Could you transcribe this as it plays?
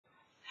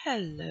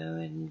Hello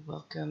and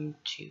welcome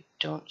to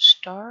Don't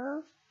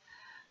Starve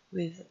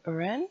with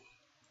Ren.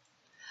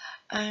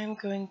 I'm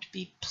going to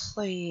be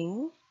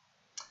playing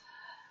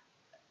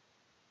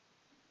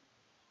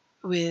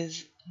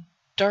with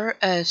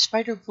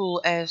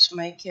Spiderpool as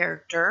my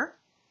character.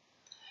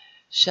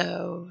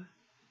 So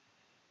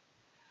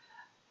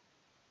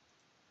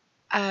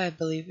I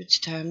believe it's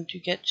time to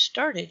get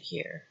started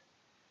here.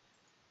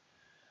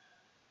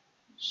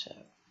 So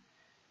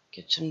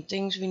get some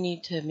things we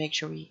need to make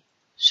sure we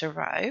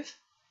survive.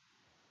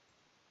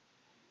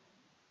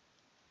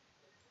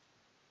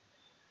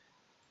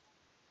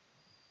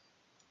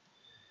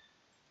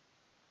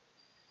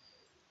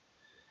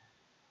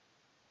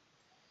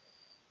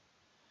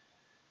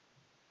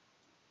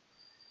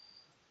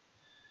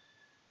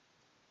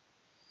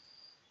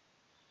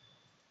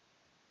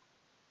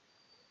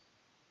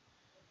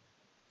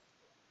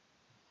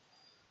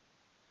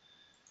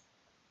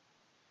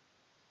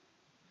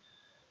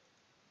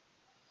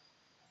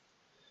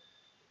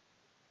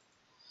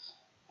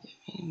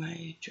 Get me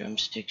my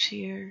drumsticks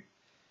here.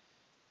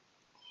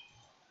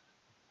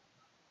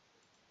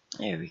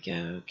 There we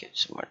go. Get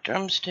some more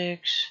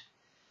drumsticks.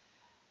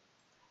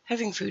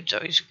 Having food's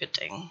always a good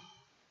thing.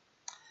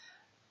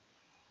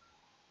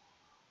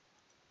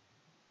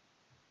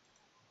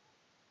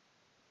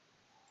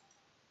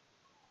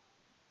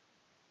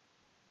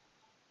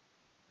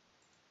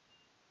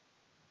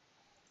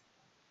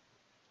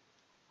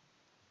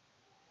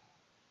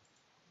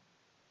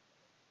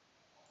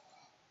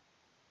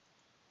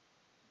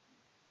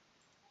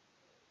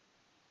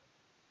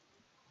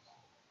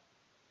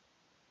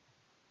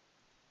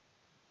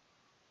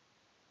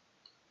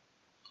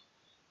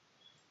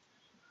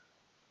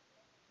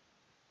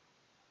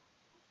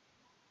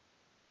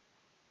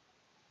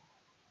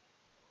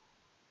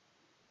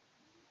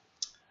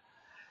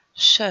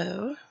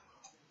 So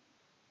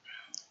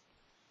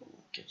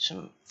get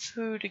some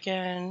food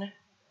again.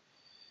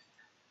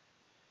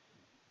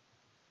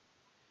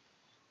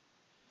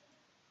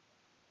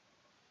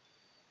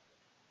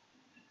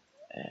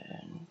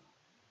 And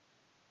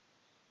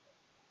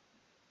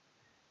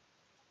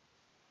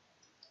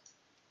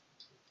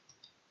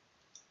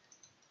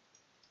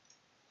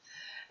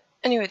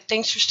anyway,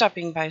 thanks for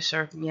stopping by,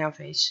 Sir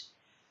Meowface.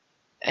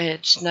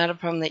 It's not a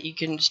problem that you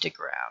can stick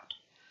around.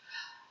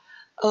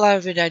 A lot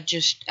of it,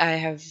 I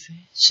have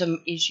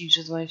some issues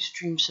with my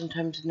stream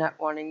sometimes not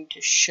wanting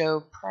to show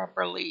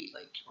properly,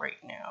 like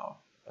right now.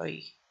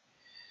 Pain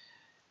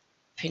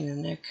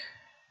in the neck.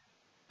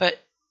 But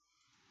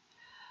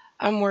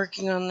I'm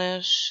working on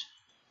this.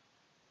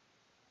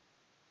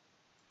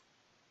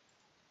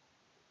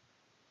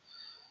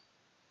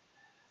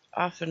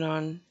 Off and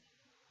on.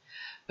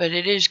 But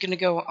it is going to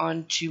go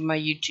on to my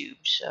YouTube,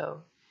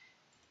 so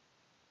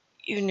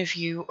even if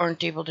you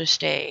aren't able to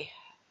stay,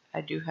 I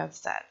do have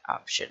that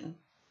option.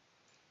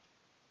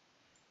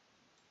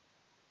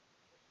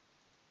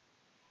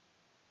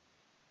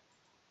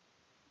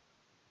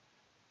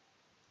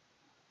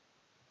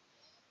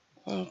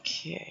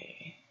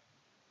 Okay.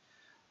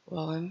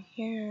 While I'm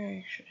here,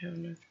 I should have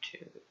enough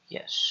to...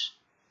 Yes.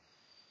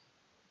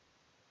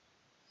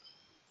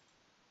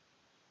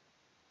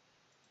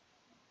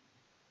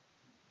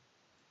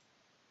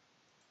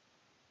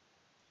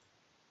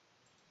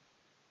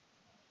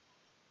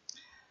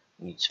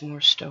 Need some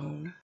more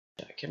stone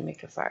so I can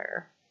make a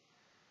fire.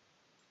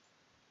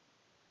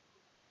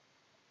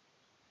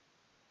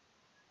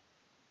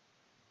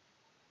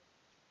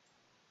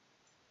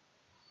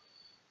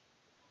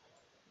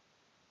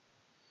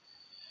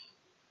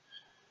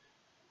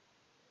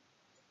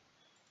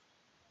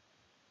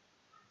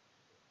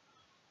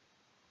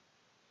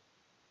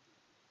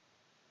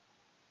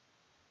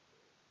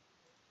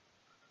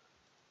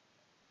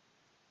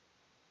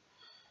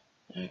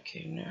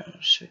 Okay, now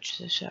switch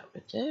this out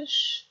with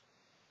this.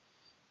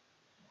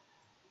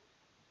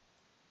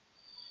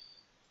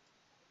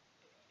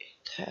 Eat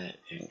that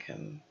and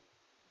come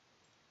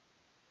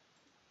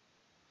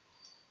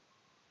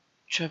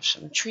chop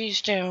some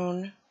trees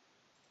down.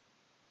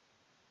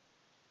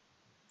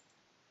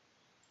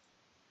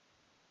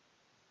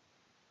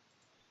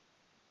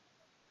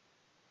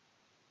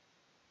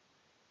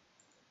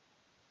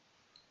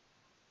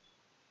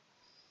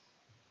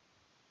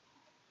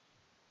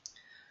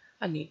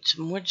 I need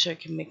some wood so I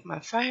can make my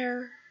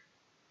fire.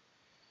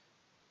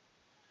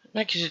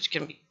 Not because it's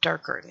going to be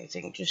dark or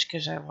anything, just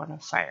because I want a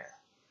fire.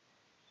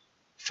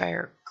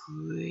 Fire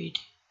good.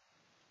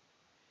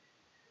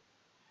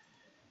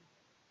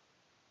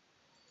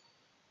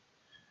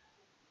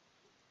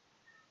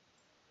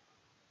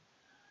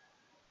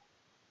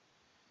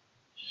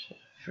 So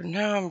for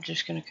now, I'm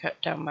just going to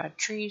cut down my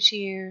trees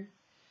here.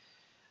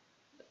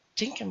 I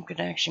think I'm going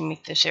to actually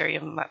make this area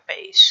my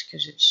base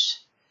because it's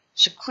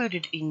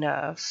secluded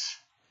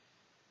enough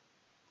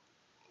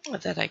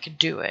that I could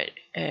do it,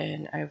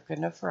 and I've got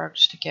enough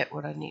rocks to get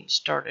what I need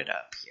started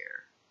up here.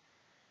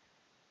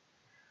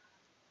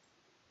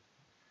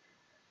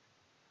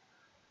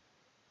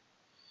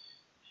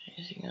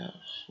 Anything else?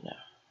 No,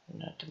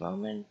 not at the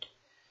moment.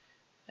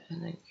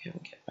 And then come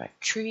get my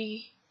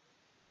tree.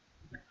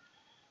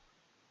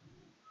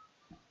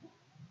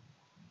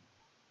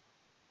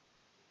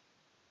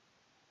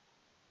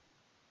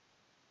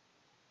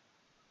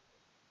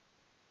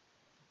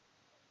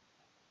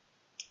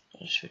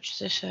 Let's switch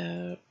this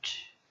out.